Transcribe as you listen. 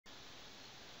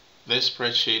This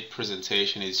spreadsheet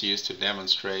presentation is used to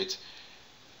demonstrate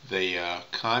the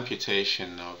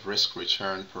computation of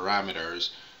risk-return parameters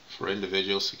for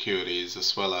individual securities,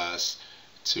 as well as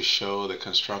to show the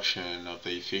construction of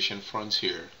the efficient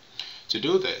frontier. To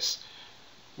do this,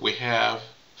 we have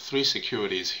three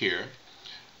securities here,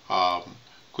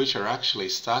 which are actually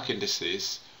stock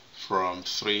indices from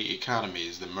three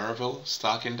economies: the Merval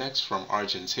Stock Index from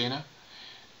Argentina,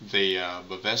 the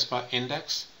Bovespa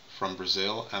Index from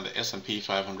Brazil, and the S&P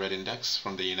 500 Index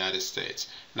from the United States.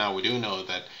 Now, we do know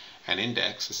that an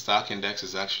index, a stock index,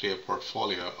 is actually a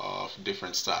portfolio of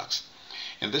different stocks.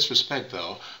 In this respect,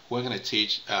 though, we're going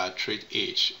to treat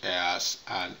each as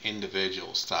an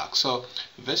individual stock. So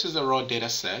this is the raw data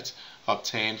set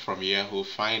obtained from Yahoo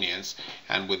Finance,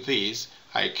 and with these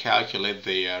I calculate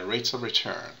the rates of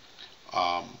return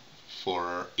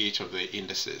for each of the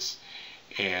indices.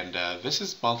 And this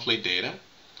is monthly data.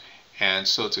 And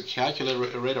so to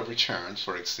calculate rate of return,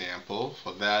 for example,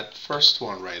 for that first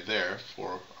one right there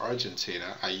for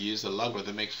Argentina, I use the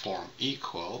logarithmic form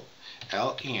equal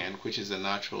ln, which is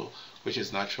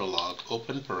natural log,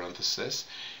 open parenthesis,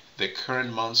 the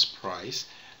current month's price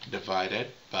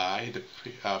divided by the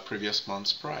previous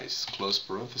month's price, close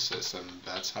parenthesis, and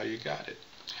that's how you got it.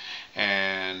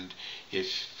 And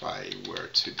if I were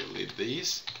to delete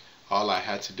these, all I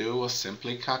had to do was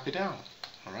simply copy down.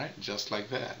 Alright, just like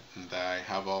that, and I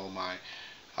have all my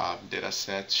data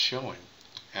sets showing,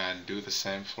 and do the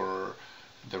same for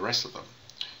the rest of them.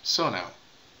 So now,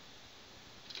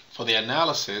 for the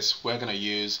analysis, we're going to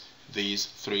use these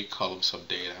three columns of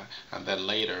data, and then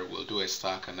later we'll do a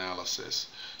stock analysis.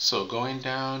 So going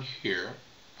down here,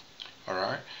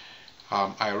 alright,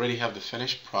 I already have the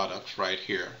finished product right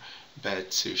here,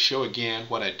 but to show again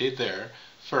what I did there,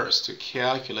 first to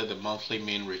calculate the monthly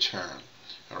mean return.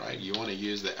 Alright, you want to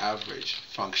use the average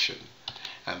function,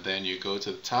 and then you go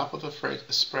to the top of the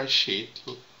spreadsheet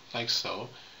like so.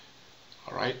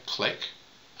 Alright, click,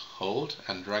 hold,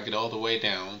 and drag it all the way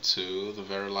down to the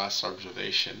very last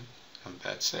observation, and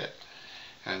that's it.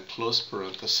 And close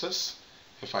parenthesis.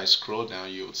 If I scroll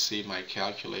down, you would see my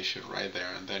calculation right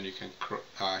there, and then you can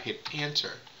hit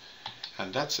enter,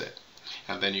 and that's it.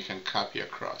 And then you can copy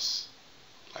across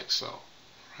like so,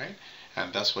 right?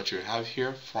 And that's what you have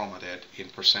here, formatted in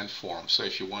percent form. So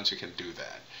if you want, you can do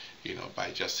that,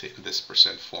 by just hitting this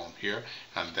percent form here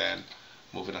and then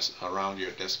moving us around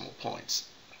your decimal points.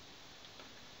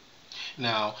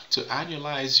 Now, to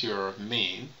annualize your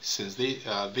mean, since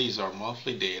these are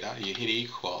monthly data, you hit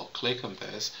equal, click on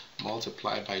this,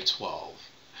 multiply by 12.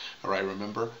 Alright,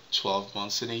 remember 12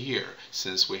 months in a year.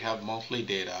 Since we have monthly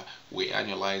data, we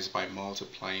annualize by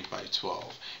multiplying by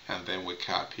 12, and then we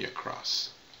copy across.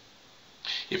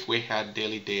 If we had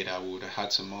daily data, we would have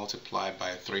had to multiply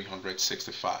by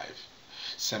 365.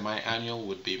 Semi-annual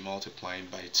would be multiplying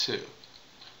by 2.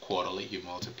 Quarterly, you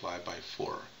multiply by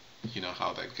 4. You know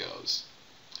how that goes.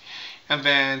 And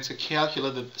then to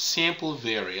calculate the sample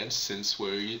variance, since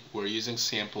we're using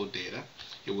sample data,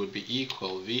 it would be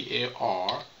equal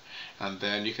VAR, and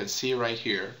then you can see right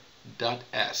here,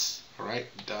 .s. Alright,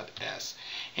 .s.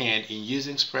 And in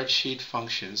using spreadsheet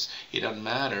functions, it doesn't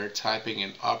matter typing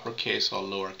in uppercase or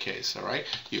lowercase. Alright,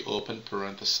 you open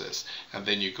parenthesis, and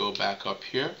then you go back up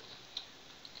here,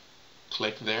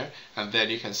 click there, and then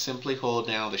you can simply hold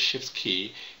down the shift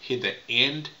key, hit the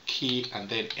end key, and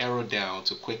then arrow down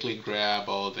to quickly grab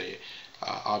all the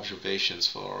observations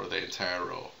for the entire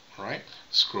row. Alright,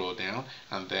 scroll down,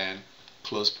 and then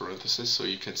close parenthesis so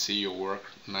you can see your work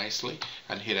nicely,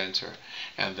 and hit enter,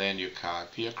 and then you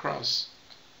copy across.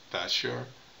 That's your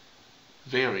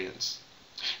variance.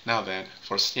 Now then,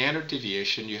 for standard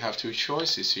deviation, you have two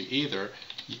choices. You either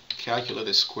calculate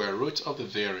the square root of the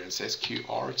variance,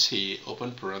 SQRT,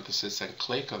 open parenthesis, and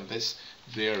click on this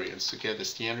variance to get the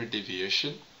standard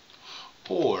deviation,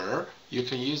 or you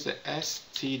can use the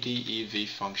STDEV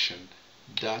function,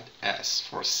 .s,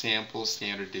 for sample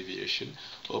standard deviation,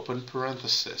 open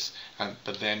parenthesis,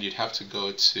 but then you'd have to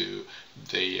go to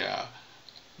the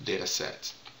data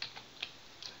set.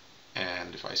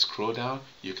 And if I scroll down,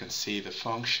 you can see the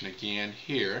function again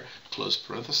here, close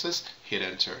parenthesis, hit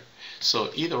enter.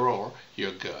 So either or,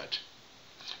 you're good.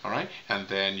 Alright, and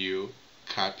then you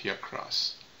copy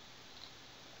across.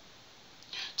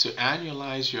 To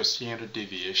annualize your standard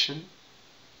deviation,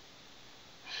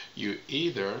 you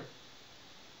either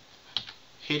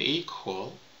hit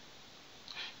equal,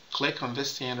 click on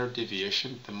this standard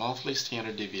deviation, the monthly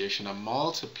standard deviation, and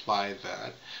multiply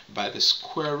that by the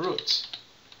square root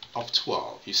of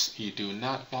 12. You do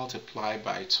not multiply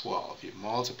by 12. You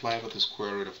multiply by the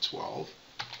square root of 12,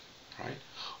 right?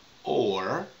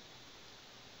 Or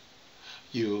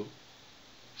you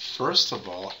first of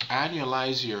all,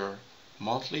 annualize your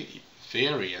monthly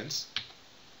variance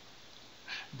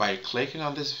by clicking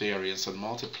on this variance and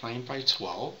multiplying by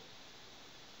 12.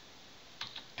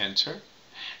 Enter.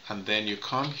 And then you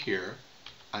come here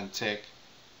and take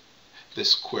the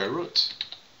square root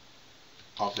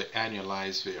of the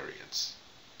annualized variance.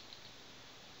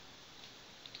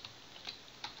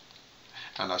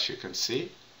 And as you can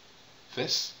see,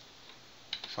 this,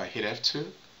 if I hit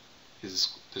F2,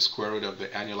 is the square root of the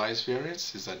annualized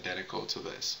variance is identical to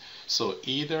this. So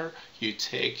either you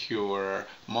take your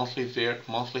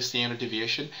monthly standard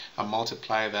deviation and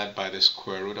multiply that by the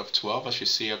square root of 12 as you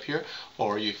see up here,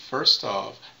 or you first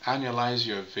off annualize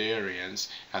your variance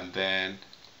and then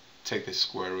take the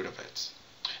square root of it.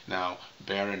 Now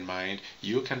bear in mind,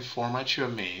 you can format your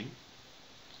mean,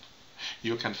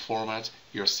 you can format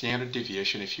your standard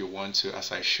deviation if you want to,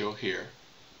 as I show here,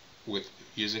 with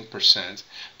using percent,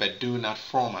 but do not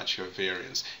format your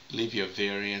variance. Leave your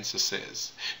variance as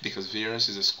is, because variance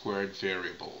is a squared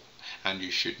variable, and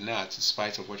you should not, in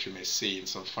spite of what you may see in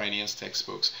some finance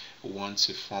textbooks, want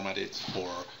to format it for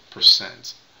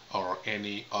percent or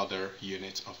any other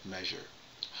unit of measure.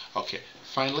 Okay,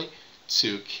 finally,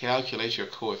 to calculate your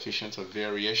coefficient of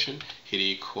variation, hit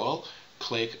equal,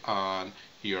 click on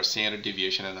your standard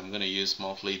deviation, and I'm going to use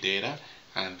monthly data,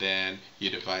 and then you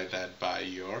divide that by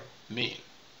your mean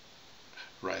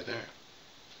right there.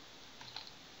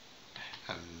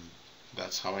 And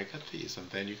that's how I got these, and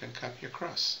then you can copy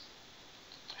across.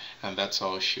 And that's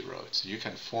all she wrote. You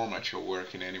can format your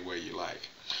work in any way you like.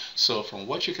 So from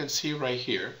what you can see right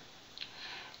here,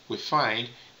 we find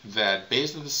that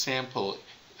based on the sample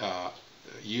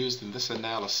used in this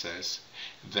analysis,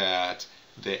 that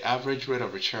the average rate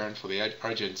of return for the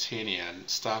Argentinian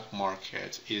stock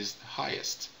market is the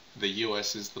highest. The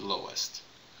US is the lowest.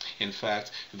 In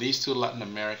fact, these two Latin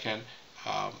American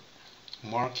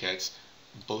markets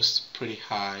boast pretty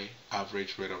high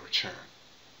average rate of return.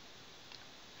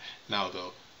 Now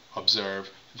though, observe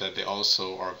that they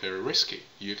also are very risky.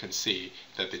 You can see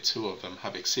that the two of them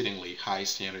have exceedingly high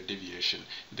standard deviation.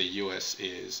 The US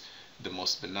is the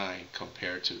most benign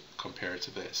compared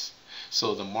to this.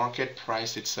 So the market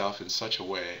priced itself in such a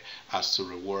way as to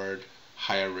reward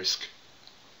higher risk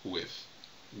with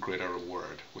greater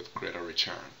reward, with greater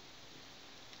return.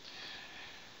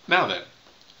 Now then,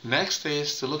 next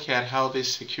is to look at how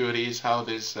these securities, how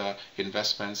these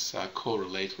investments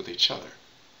correlate with each other.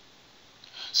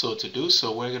 So to do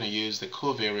so, we're going to use the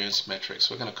covariance metrics.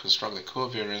 We're going to construct the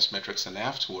covariance metrics and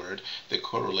afterward the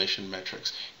correlation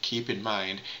metrics. Keep in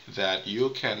mind that you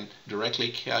can directly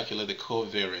calculate the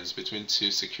covariance between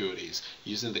two securities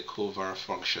using the covar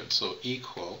function. So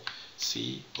equal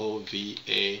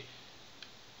C-O-V-A,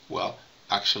 well,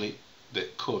 actually the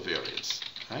covariance,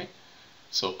 right?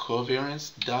 So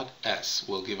covariance dot S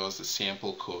will give us the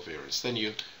sample covariance. Then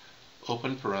you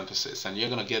open parentheses and you're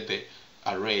going to get the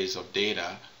arrays of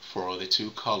data for the two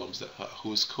columns that,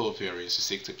 whose covariance you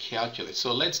seek to calculate.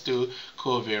 So let's do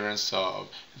covariance of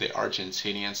the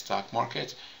Argentinian stock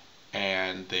market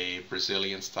and the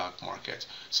Brazilian stock market.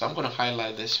 So I'm going to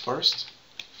highlight this first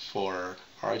for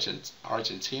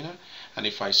Argentina, and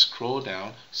if I scroll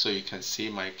down so you can see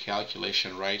my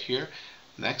calculation right here.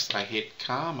 Next I hit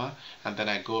comma, and then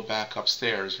I go back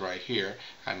upstairs right here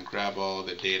and grab all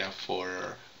the data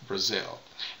for Brazil.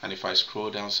 And if I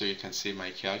scroll down so you can see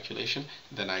my calculation,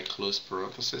 then I close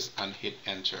parenthesis and hit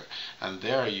enter. And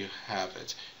there you have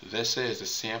it. This is the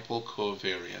sample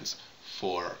covariance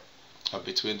for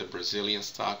between the Brazilian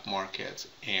stock market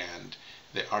and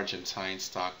the Argentine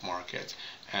stock market.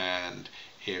 And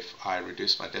if I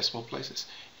reduce my decimal places,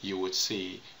 you would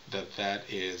see that that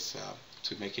is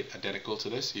to make it identical to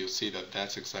this, you'll see that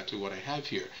that's exactly what I have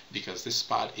here, because this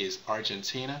spot is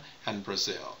Argentina and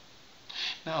Brazil.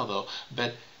 Now though,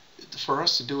 but for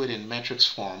us to do it in metrics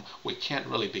form, we can't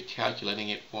really be calculating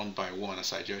it one by one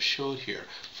as I just showed here.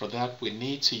 For that, we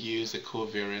need to use the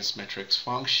covariance metrics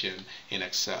function in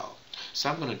Excel. So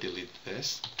I'm going to delete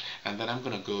this, and then I'm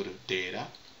going to go to data,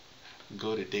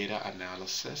 go to data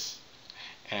analysis,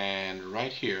 and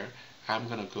right here I'm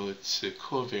going to go to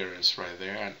covariance right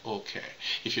there and OK.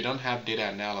 If you don't have data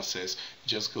analysis,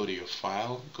 just go to your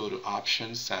file, go to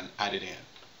options and add it in.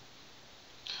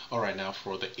 Alright, now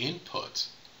for the input,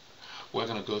 we're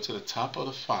going to go to the top of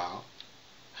the file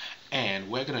and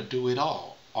we're going to do it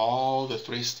all the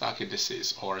three stock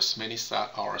indices, or as many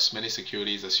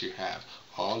securities as you have,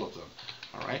 all of them.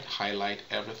 Alright, highlight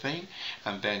everything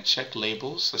and then check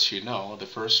labels. As you know, the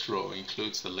first row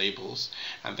includes the labels,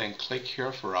 and then click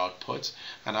here for output,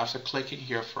 and after clicking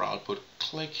here for output,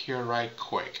 click here right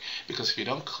quick, because if you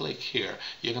don't click here,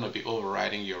 you're going to be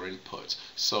overriding your input.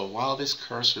 So while this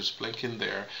cursor is blinking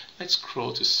there, let's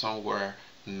scroll to somewhere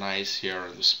nice here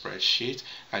on the spreadsheet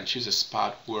and choose a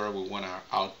spot where we want our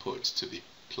output to be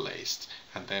placed,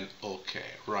 and then OK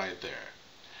right there.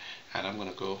 And I'm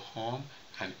going to go home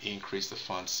and increase the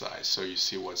font size so you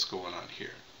see what's going on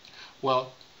here.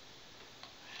 Well,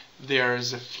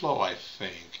 there's a flaw, I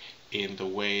think, in the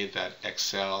way that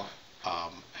Excel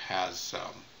wrote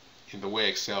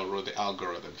the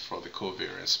algorithm for the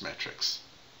covariance metrics.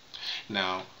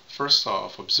 Now, first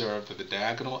off, observe that the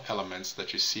diagonal elements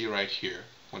that you see right here,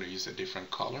 when I use a different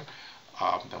color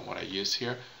than what I use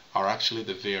here, are actually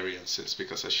the variances,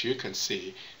 because as you can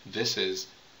see, this is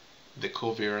the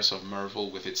covariance of Merval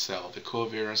with itself. The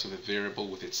covariance of the variable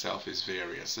with itself is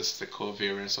variance. This is the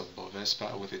covariance of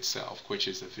Bovespa with itself, which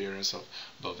is the variance of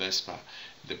Bovespa,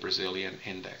 the Brazilian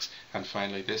index. And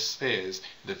finally, this is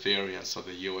the variance of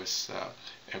the US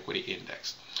equity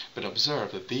index. But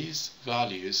observe that these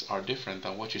values are different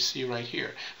than what you see right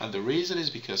here. And the reason is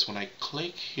because when I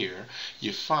click here,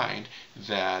 you find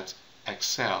that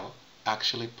Excel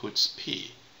actually puts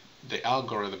P. The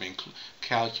algorithm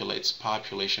calculates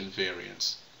population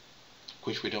variance,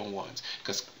 which we don't want,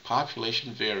 because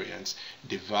population variance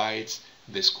divides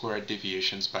the squared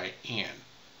deviations by n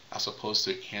as opposed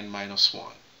to n minus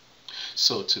 1.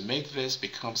 So to make this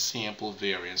become sample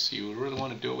variance, you really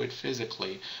want to do it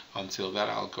physically until that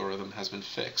algorithm has been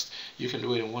fixed. You can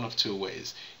do it in one of two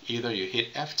ways. Either you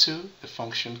hit F2, the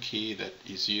function key that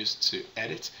is used to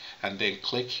edit, and then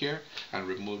click here and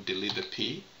delete the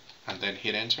P, and then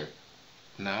hit enter.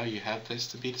 Now you have this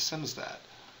to be the same as that.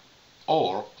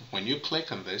 Or when you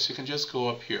click on this, you can just go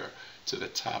up here to the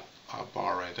top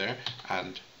bar right there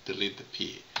and delete the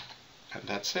P, and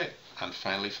that's it. And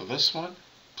finally, for this one,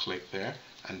 click there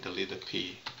and delete the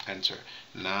P, enter.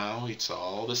 Now it's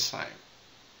all the same.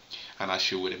 And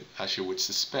as you would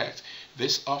suspect,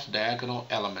 these off diagonal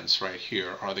elements right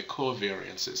here are the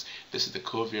covariances. This is the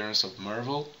covariance of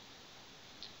Merval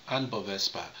and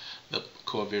Bovespa, the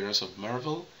covariance of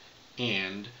Merval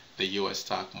and the US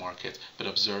stock market. But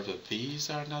observe that these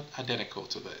are not identical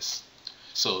to this.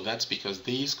 So that's because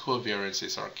these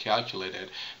covariances are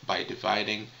calculated by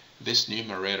dividing this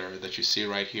numerator that you see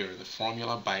right here in the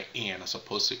formula by n as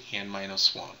opposed to n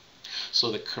minus 1.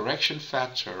 So the correction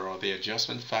factor, or the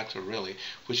adjustment factor really,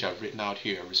 which I've written out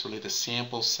here, is really the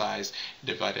sample size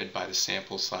divided by the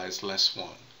sample size less 1.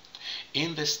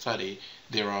 In this study,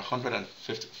 there are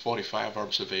 145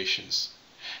 observations.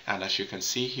 And as you can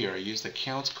see here, I use the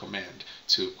count command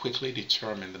to quickly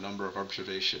determine the number of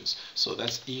observations. So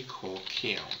that's equal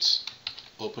count,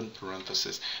 open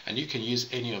parenthesis. And you can use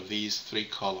any of these three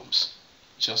columns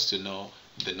just to know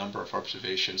the number of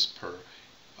observations per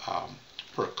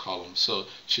column. So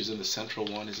choosing the central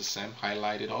one is the same,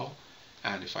 highlight it all.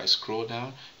 And if I scroll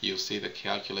down, you'll see the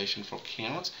calculation for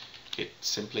count. It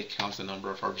simply counts the number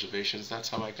of observations. That's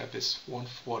how I got this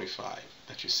 145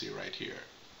 that you see right here.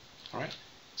 Alright,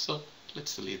 so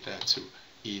let's delete that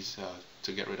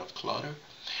to get rid of clutter.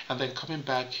 And then coming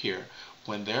back here,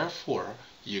 when therefore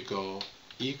you go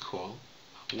equal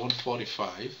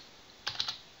 145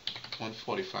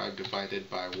 divided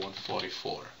by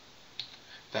 144.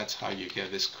 That's how you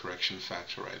get this correction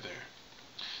factor right there.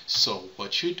 So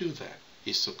what you do then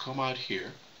is to come out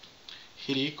here,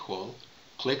 hit equal,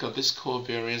 click on this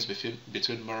covariance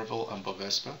between Merval and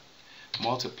Bovespa,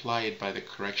 multiply it by the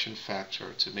correction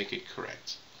factor to make it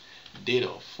correct.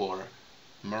 Ditto for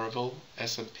Merval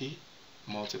S&P,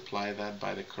 multiply that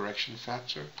by the correction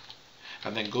factor,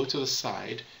 and then go to the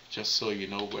side just so you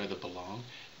know where they belong.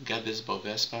 Get this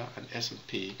Bovespa and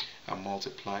S&P and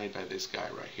multiply it by this guy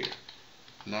right here.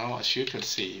 Now, as you can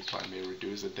see, if I may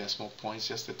reduce the decimal points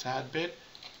just a tad bit,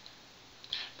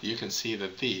 you can see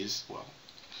that these, well,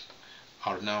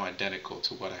 are now identical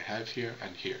to what I have here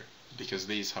and here, because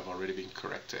these have already been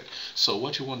corrected. So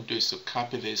what you want to do is to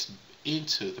copy this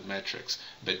into the metrics,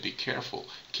 but be careful.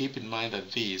 Keep in mind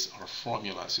that these are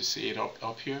formulas. You see it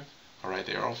up here? Alright,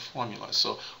 they are all formulas.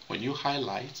 So when you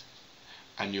highlight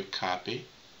and you copy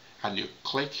and you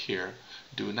click here,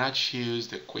 do not use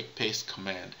the quick paste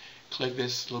command. Click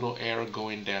this little arrow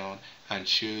going down and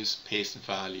choose paste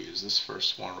values, this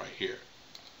first one right here.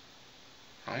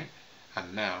 Right?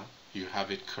 And now you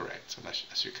have it correct, and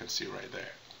as you can see right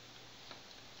there.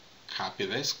 Copy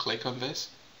this, click on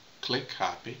this, click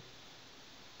copy,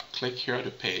 click here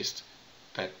to paste,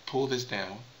 but pull this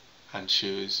down and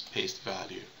choose paste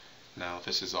value. Now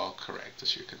this is all correct,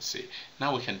 as you can see.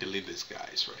 Now we can delete these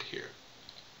guys right here.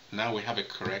 Now we have a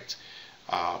correct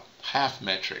half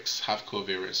metrics, half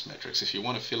covariance metrics. If you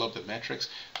want to fill up the metrics,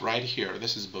 right here,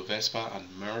 this is Bovespa and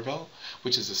Merville,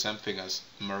 which is the same thing as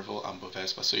Merville and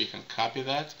Bovespa. So you can copy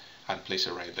that and place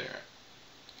it right there.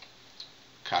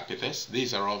 Copy this.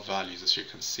 These are all values, as you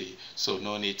can see, so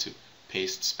no need to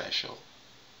paste special.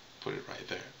 Put it right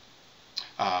there.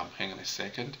 Hang on a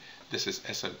second. This is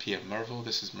S&P and Merville.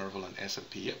 This is Merville and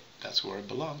S&P. Yep, that's where it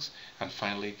belongs. And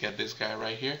finally, get this guy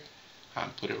right here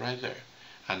and put it right there.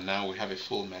 And now we have a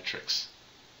full matrix,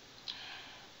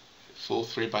 full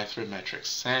 3x3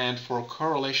 matrix. And for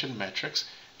correlation metrics,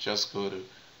 just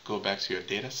go back to your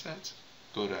data set,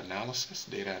 go to analysis,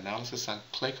 data analysis, and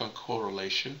click on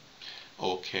correlation.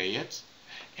 OK it,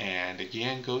 and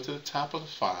again go to the top of the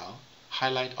file,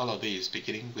 highlight all of these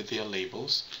beginning with their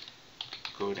labels,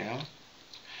 go down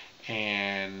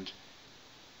and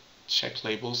check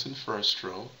labels in first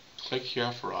row, click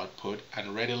here for output,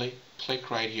 and readily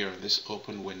click right here in this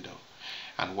open window.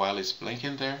 And while it's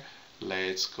blinking there,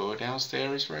 let's go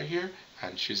downstairs right here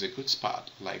and choose a good spot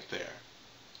like there,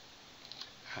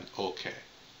 and OK.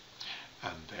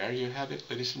 And there you have it,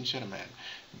 ladies and gentlemen.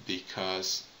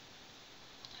 Because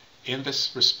in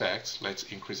this respect, let's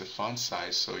increase the font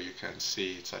size so you can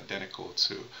see it's identical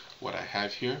to what I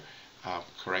have here.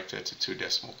 Corrected to 2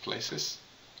 decimal places.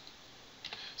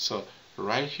 So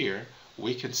right here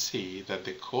we can see that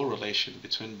the correlation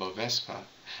between Bovespa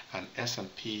and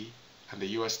S&P and the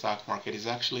US stock market is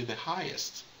actually the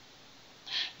highest.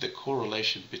 The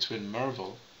correlation between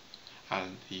Merville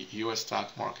and the US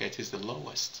stock market is the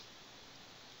lowest.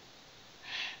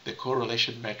 The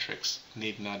correlation metrics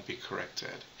need not be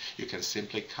corrected. You can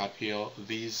simply copy all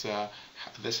these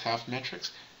this half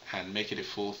metrics and make it a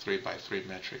full 3x3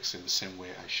 matrix in the same way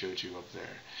I showed you up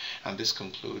there. And this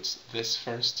concludes this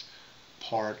first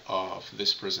part of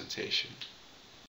this presentation.